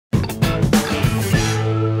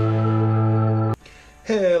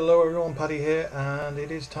Hello everyone, Paddy here, and it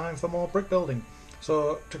is time for more brick building.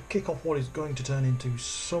 So to kick off what is going to turn into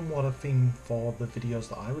somewhat a theme for the videos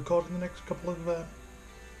that I record in the next couple of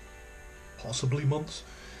possibly months,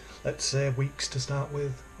 let's say weeks to start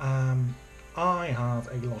with, I have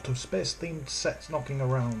a lot of space themed sets knocking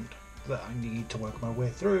around that I need to work my way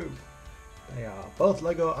through. They are both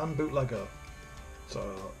Lego and Bootlego.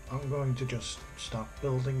 So I'm going to just start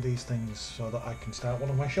building these things so that I can start one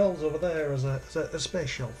of my shelves over there as a space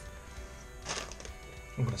shelf.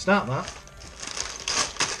 I'm going to start that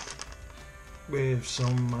with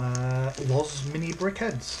some LOZ mini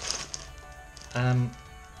Brickheadz. And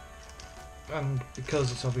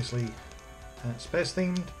because it's obviously space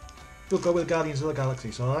themed, we'll go with Guardians of the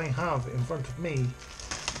Galaxy. So I have in front of me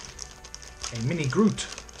a mini Groot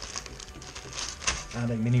and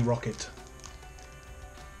a mini rocket.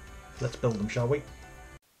 Let's build them, shall we?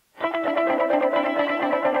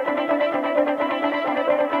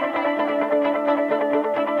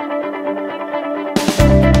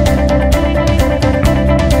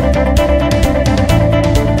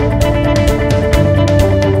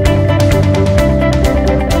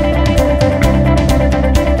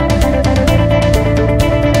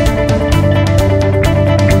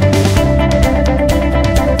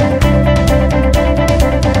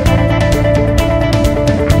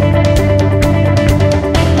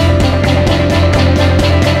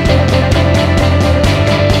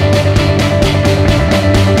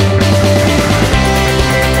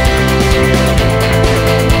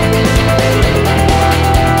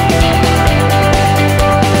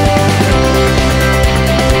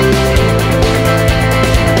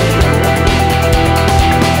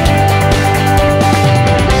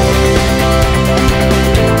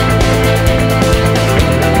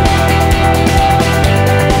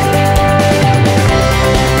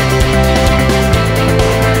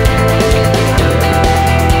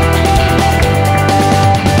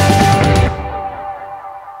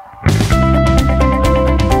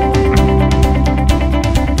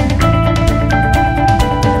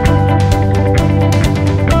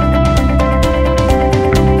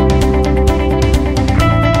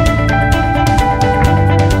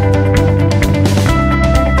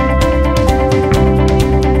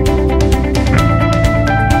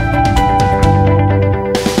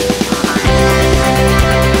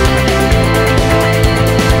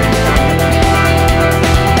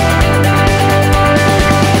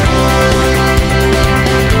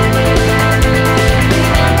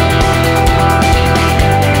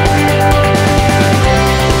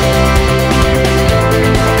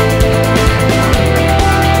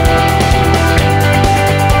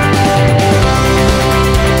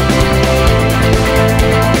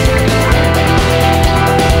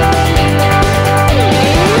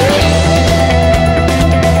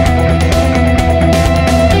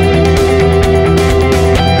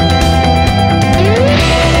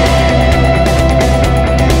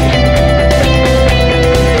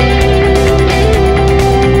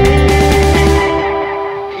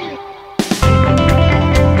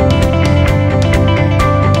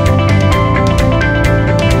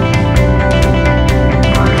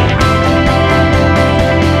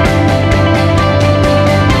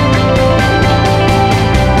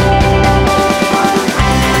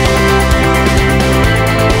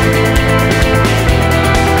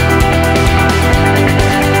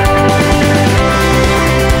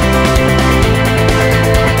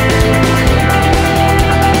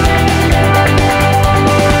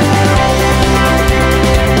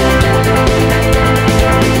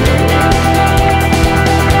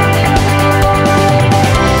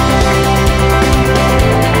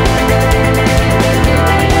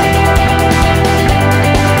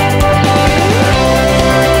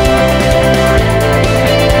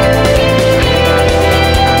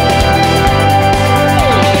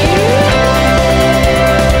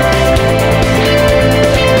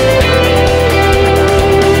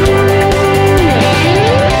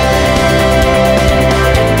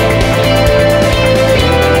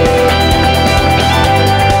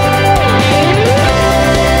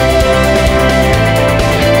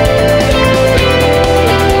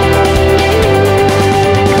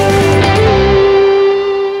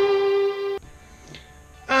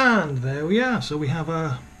 So we have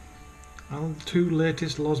our two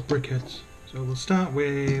latest LOZ Brickheadz. So we'll start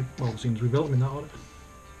with, well, since we built them in that order,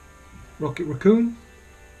 Raccoon.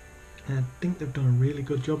 I think they've done a really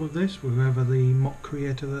good job of this, whoever the mock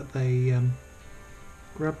creator that they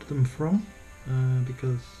grabbed them from,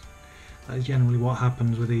 because that is generally what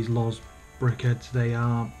happens with these LOZ Brickheadz. They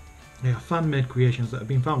are fan-made creations that have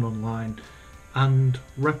been found online and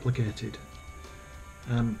replicated.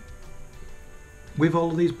 with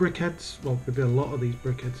all of these brickheads, well, with a lot of these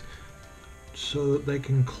brickheads, so that they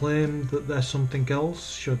can claim that they're something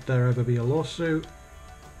else should there ever be a lawsuit.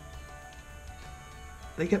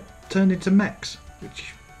 They get turned into mechs,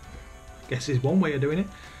 which I guess is one way of doing it.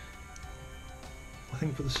 I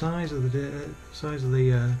think for the size of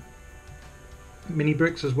the mini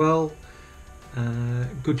bricks as well.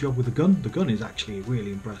 Good job with the gun. The gun is actually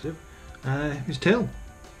really impressive. His tail.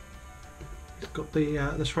 It's got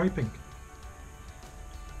the striping.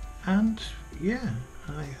 And yeah,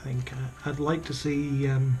 I think I'd like to see.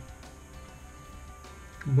 I'm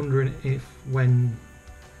wondering if when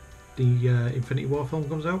the Infinity War film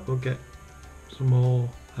comes out, we'll get some more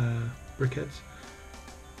brickheads,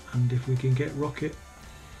 and if we can get Rocket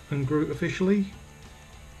and Groot officially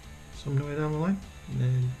somewhere down the line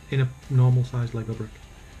in a normal sized Lego brick.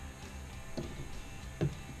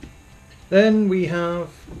 Then we have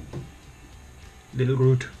little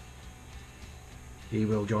Groot. He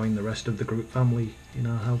will join the rest of the Groot family in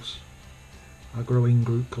our house, our growing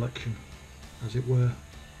Groot collection, as it were.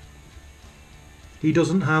 He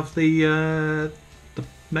doesn't have the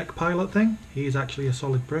mech pilot thing. He is actually a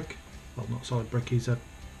solid brick. Well, not solid brick. He's an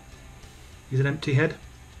empty head.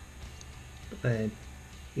 But then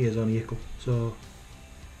he is only Ickle, so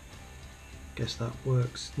guess that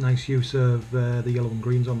works. Nice use of the yellow and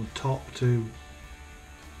greens on the top to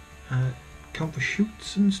count for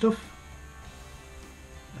shoots and stuff.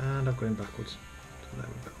 And I'm going backwards, so there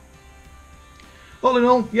we go. All in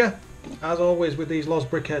all, yeah, as always with these LOZ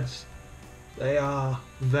brickheads, they are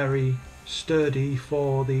very sturdy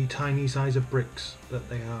for the tiny size of bricks that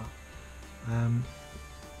they are.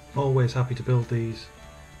 Always happy to build these,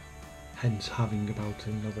 hence having about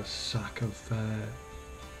another sack of I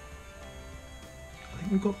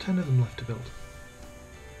think we've got 10 of them left to build.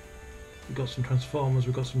 We've got some Transformers,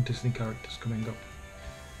 we've got some Disney characters coming up.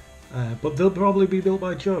 But they'll probably be built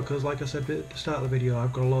by Joe, because like I said at the start of the video,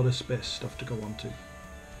 I've got a lot of space stuff to go on to.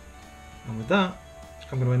 And with that,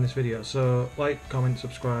 I'm going to end this video. So like, comment,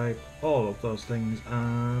 subscribe, all of those things,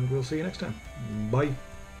 and we'll see you next time. Bye.